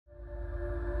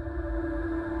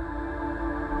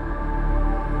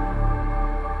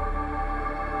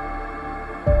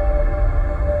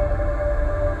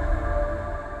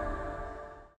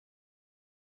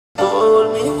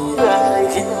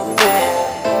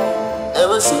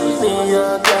see me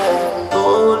again.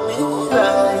 Hold me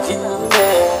like you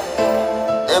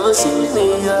can. Never see me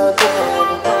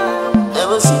again.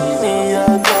 Never see me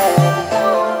again.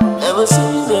 Never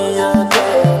see me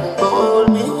again. Hold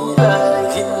me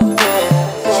like you can.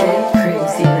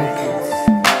 Crazy Records.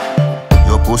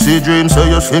 Your pussy dream, so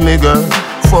you see me, girl.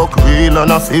 Fuck real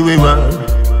and I feel we well.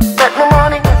 Bet my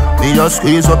money. Me just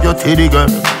squeeze up your titty, girl.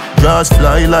 Just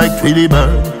fly like Twilly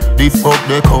bird. The fuck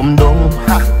they come down.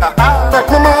 Bet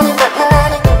my money, bet my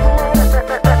money.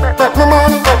 Bet my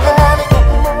money, bet my money.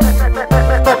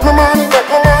 Bet my money, bet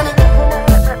my money.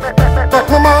 Bet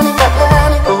my money, bet my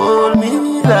money. Hold me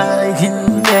like you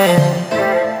can.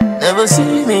 Never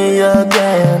see me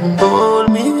again. Hold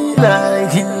me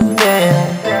like you can.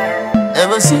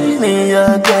 Never see me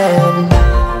again.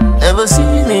 Never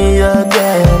see me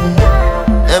again.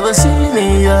 Never see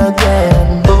me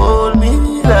again. Hold me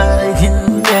like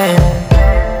you can.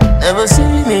 Never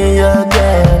see me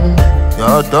again.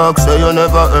 Your dog say you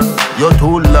never heard. You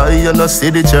too lie and I see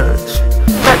the church.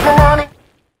 Take my money.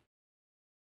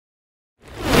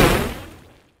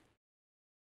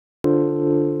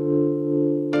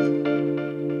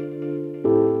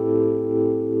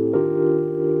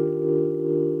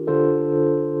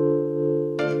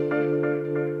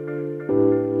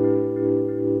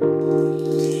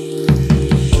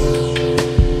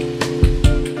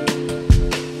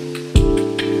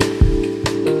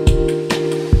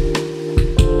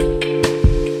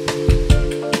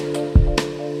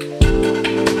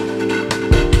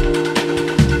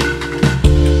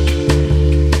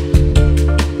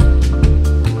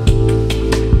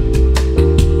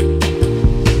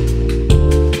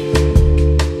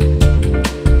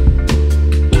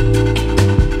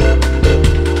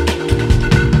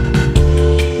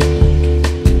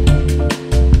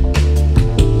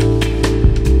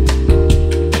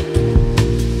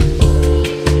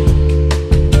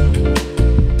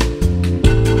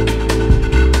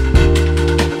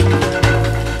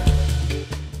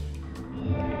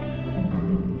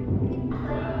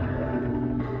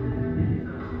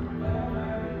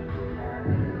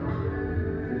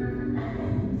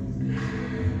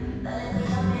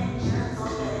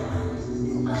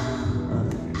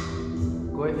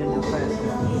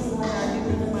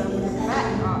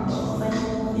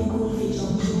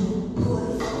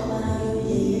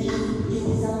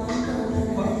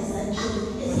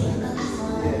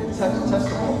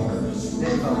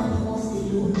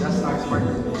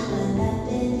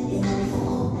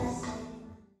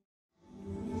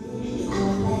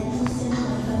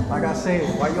 Like I said,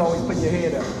 why you always put your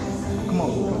head up? Come on,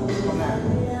 come now.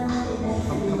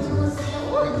 Come to me.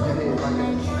 Put your head like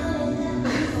that.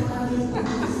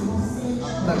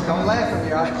 Look, don't laugh at me,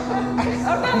 all right?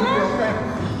 Okay.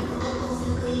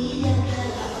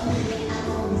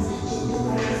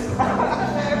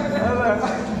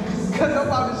 Because I'm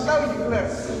about to show you, look.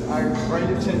 All right, bring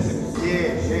your chin to me.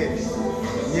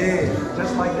 Yeah,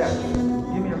 just like that.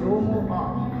 Give me a little more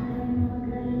arm.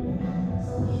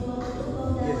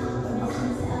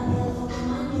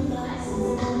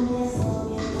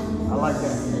 I like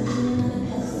that.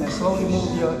 And slowly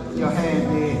move your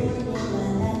hand in.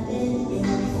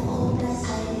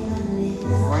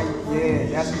 Right? Yeah,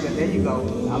 that's good. There you go.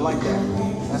 I like that.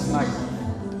 That's nice.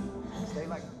 Stay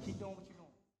like that. Keep doing what you're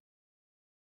doing.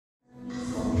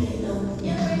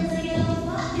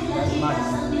 That's nice.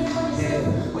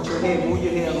 Yeah. Put your head, move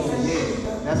your head a little bit. Yeah.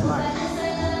 That's nice.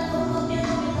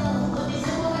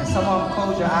 And someone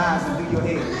close your eyes and do your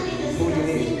head. Move your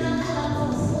head.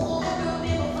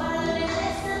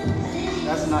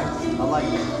 That's nice. I like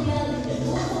that.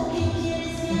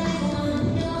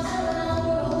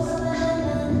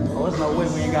 Oh, there's no way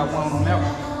we ain't got one on that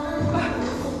one.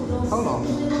 Hold on.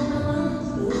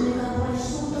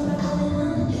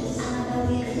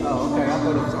 Oh, okay. I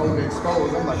thought it was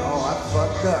overexposed. I'm like, oh, I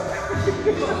fucked up.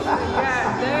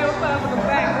 God damn, I'm up in the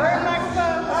back. Where am I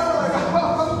going? I was like,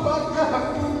 oh, I'm fucked up.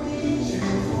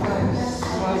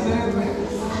 What I'm saying, man?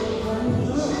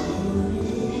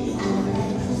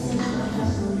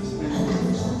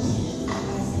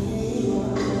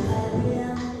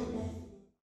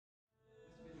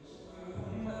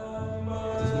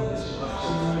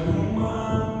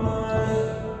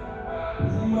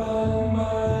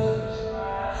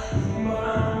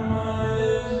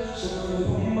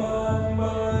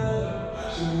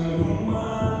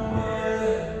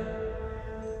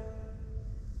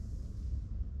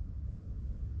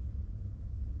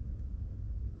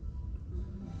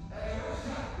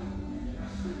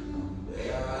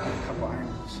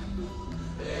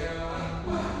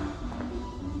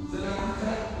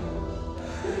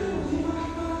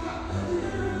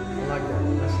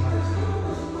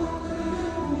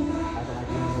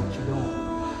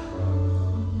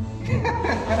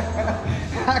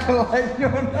 like you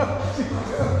don't know what you're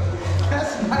doing.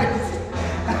 That's nice.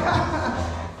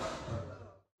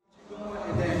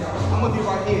 And then I'm gonna be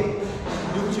right here.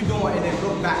 Do what you're doing and then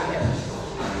look back here.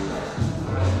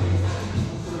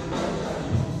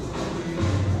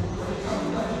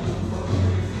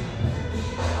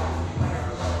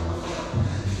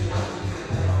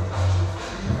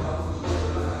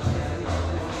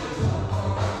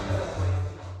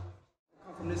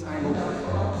 From this angle.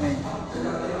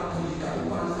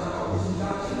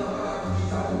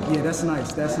 Yeah, that's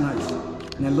nice. That's nice.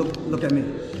 And then look at me.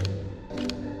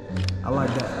 I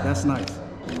like that. That's nice.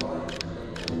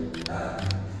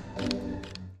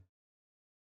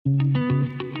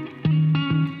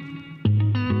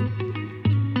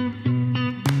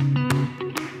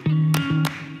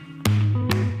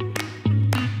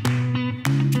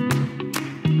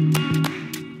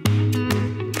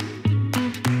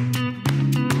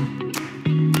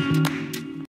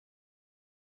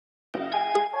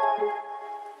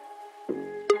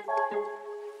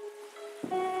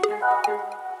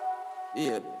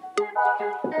 Yeah.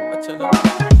 Watch it out.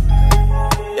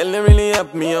 You really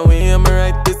help me away. I'ma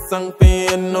write this song for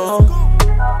you, know.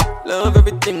 Love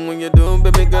everything when you do,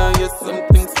 baby girl, you're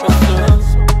something special.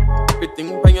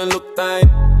 Everything when you look tight.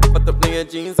 Put up in your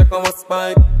jeans like a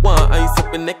spike. Want ice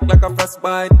up your neck like a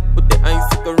frostbite. Put the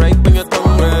icicle right when your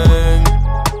tongue ring.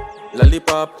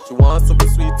 Lollipop, she wants something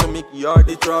sweet to make your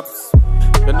the drops.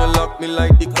 Gonna lock me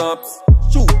like the cops.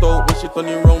 Shoot out when she turn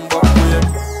it round back way.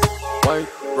 White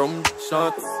rum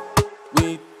shots,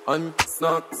 weed and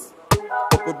snacks.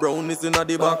 Couple brownies in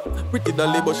the back. Pretty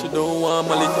dolly but she don't want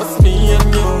Molly. Just me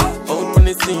and you. Out on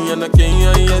the sea and a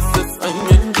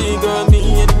K-I-S-S-I-N-G. Girl,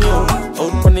 me and you.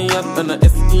 Out on the yacht and a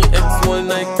S-E-X. All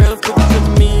night girl, picture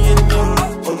me and you.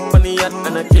 Out on the yacht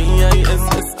and a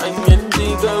K-I-S-S-I-N-G.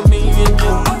 Girl, me and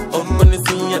you. Out on the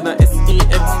sea and a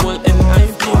S-E-X. All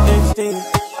N-I-G-H-T.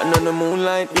 And on the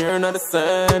moonlight, here on the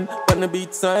sand. On the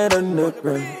beach side on the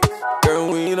ground.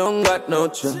 Girl, we don't got no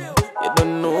chill. You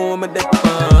don't know I'm a deck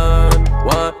man.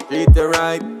 Want treat you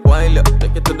right, while you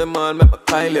take it to the mall, make a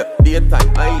pile you.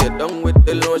 Daytime, I lay down with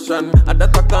the lotion. And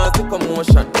that a cause the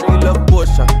commotion, real love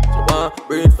potion. She want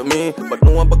breathe for me, but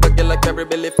no one but a girl like every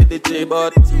belly for the G.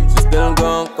 But she still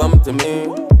gon' come to me.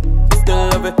 She still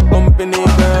love it, company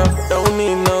girl. Don't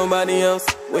need nobody else,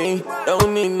 we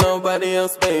don't need nobody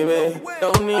else, baby.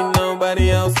 Don't need nobody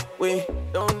else, we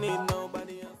don't need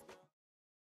nobody else.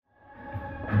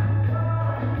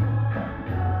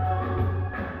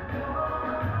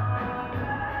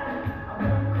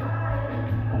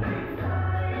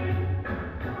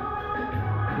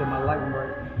 Get my lighting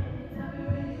right.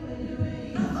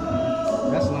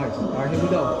 That's nice. All right, here we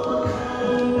go.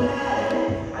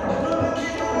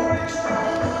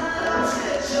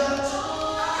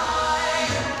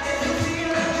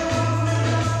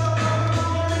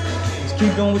 Just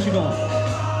keep doing what you're doing.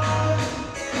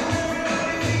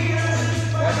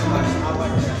 That's nice. I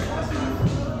like that. That's nice.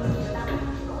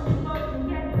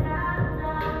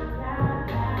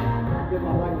 Get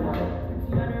my lighting right.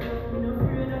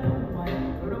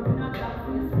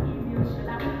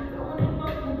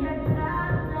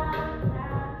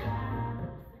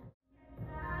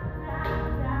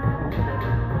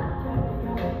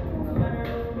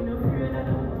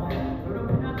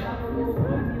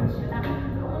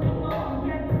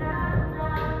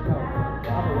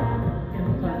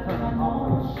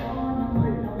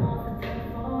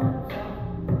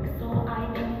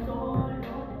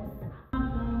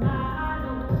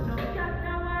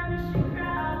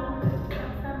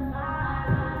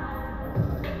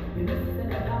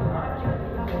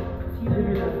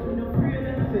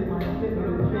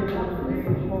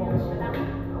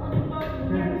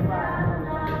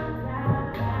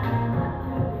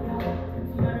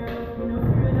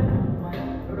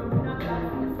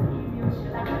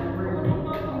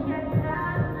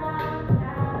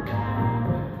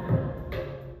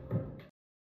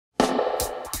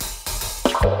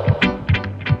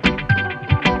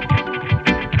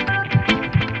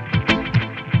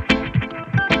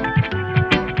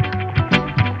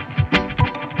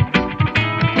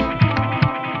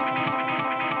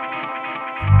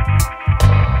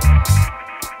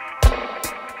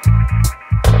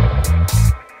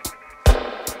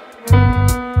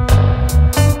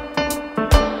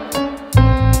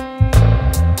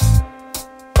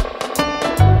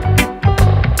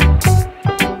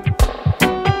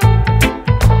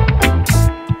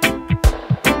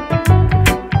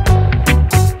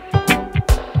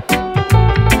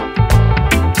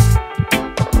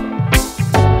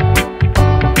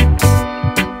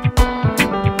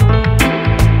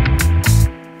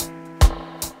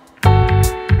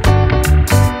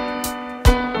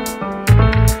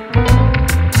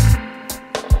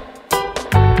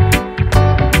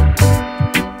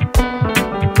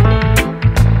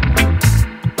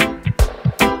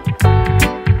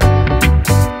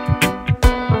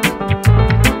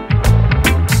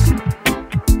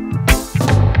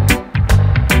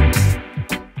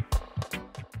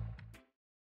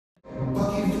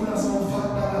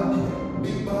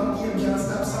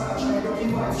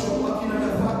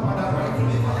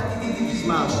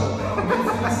 Smile.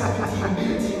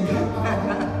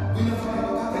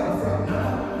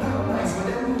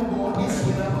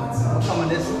 Come on,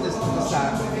 this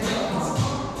side.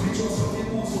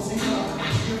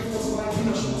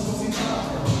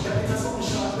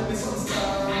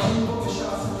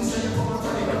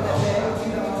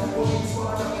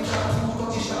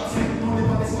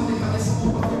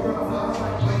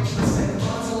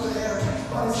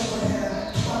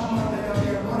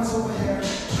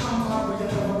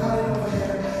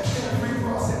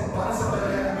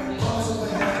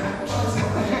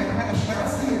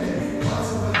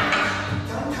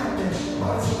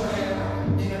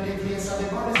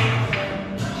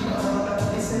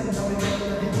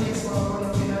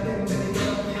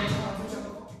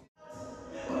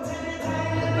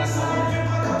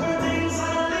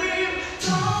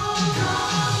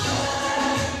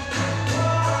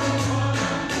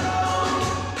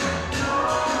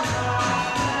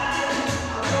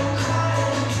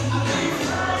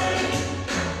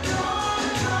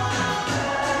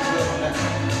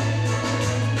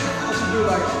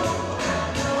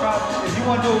 If you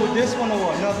want to do it with this one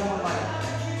or another one like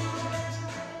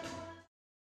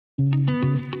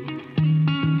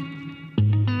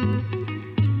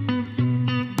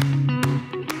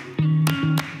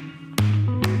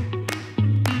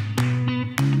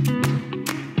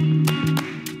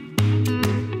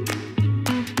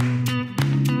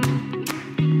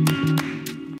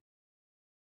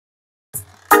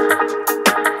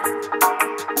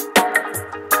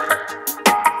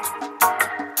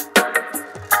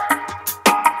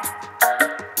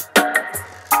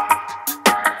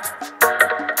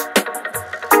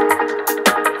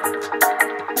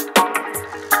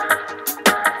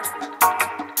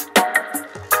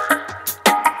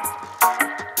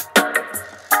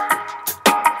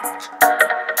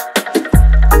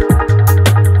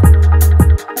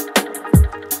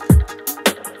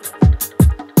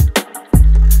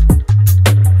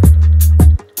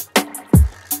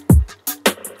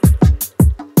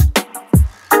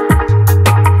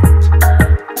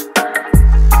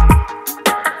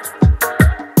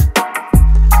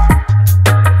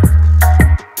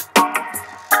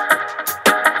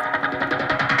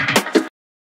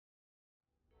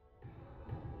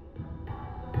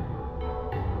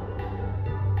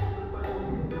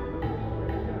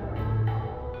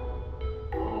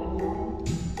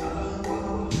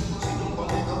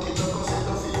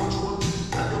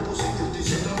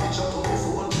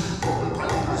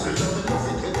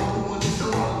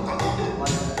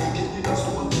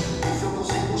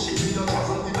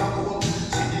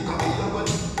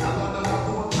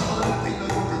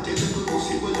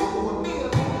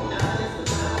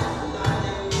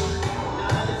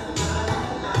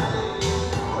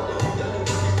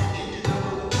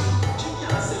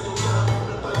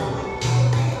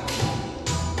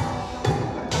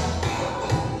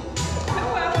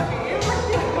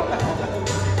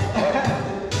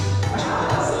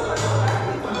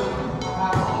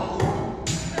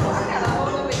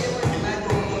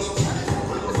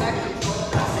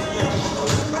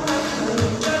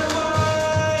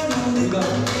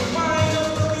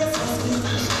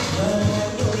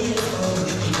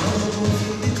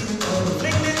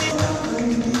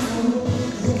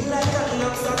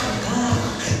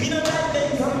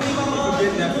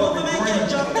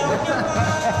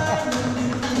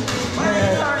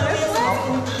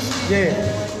Yeah.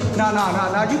 No,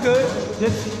 you good.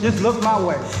 Just look my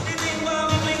way.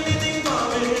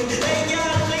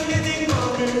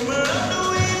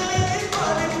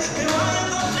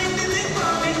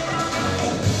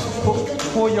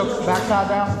 Pull your backside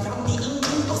down.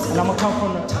 And I'm gonna come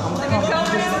from the I'm gonna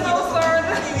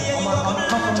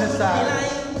come from this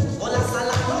side.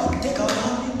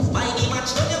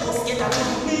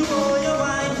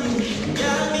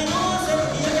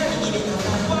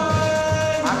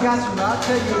 I got you, I'll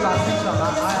tell you about this stuff.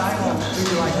 I ain't gonna do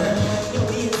you like that.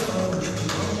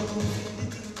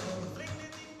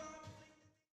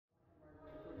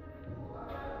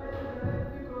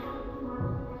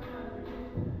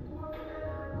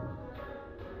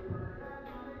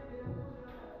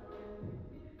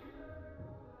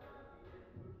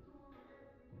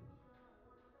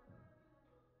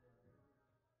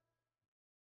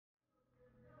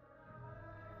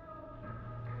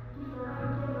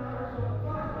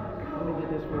 Let me get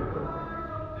this real quick.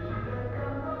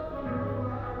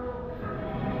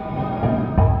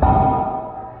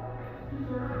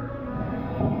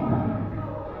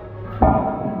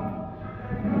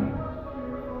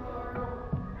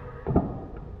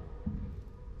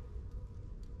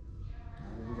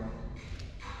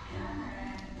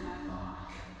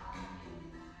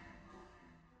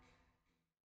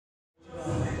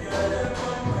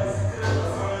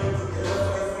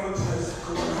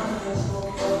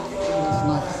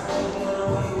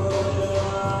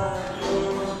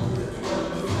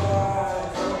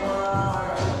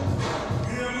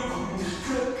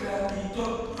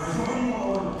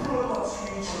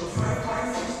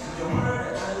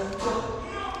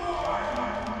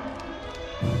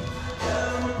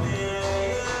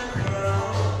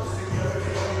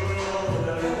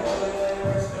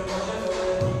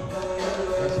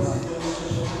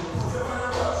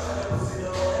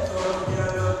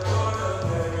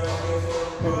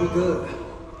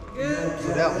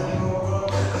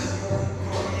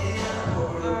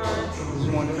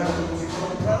 You want to do that?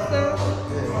 That's it.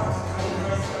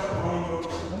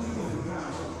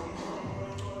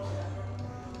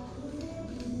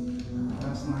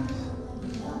 That's nice.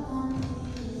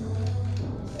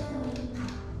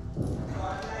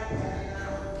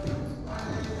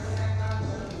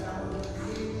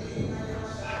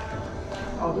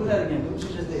 I'll do that again. Do what you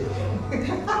just did.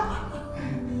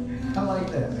 I like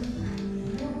that.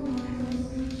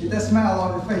 Get that smile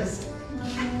on your face.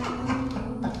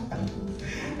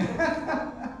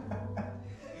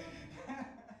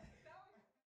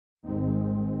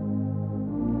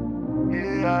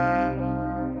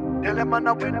 Tell them I'm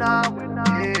a winner,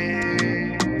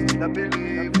 the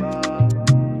believer.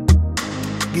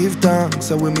 Give thanks,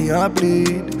 so when me a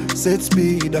bleed. Set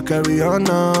speed, I carry on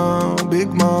now.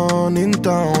 Big man in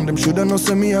town, them shoulda know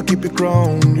say me I keep it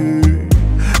crown, yeah.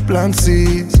 Plant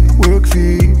seeds, work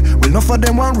feed. Well, enough of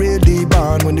them want ready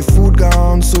band. When the food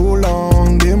gone so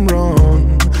long, them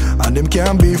run. And them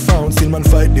can't be found, still man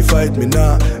fight the fight, me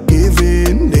not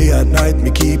giving. Day and night, me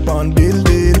keep on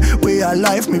building. Way of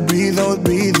life, me breathe out,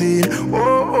 breathe in. Oh,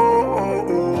 oh, oh,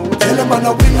 oh. Tell them I'm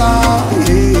a winner,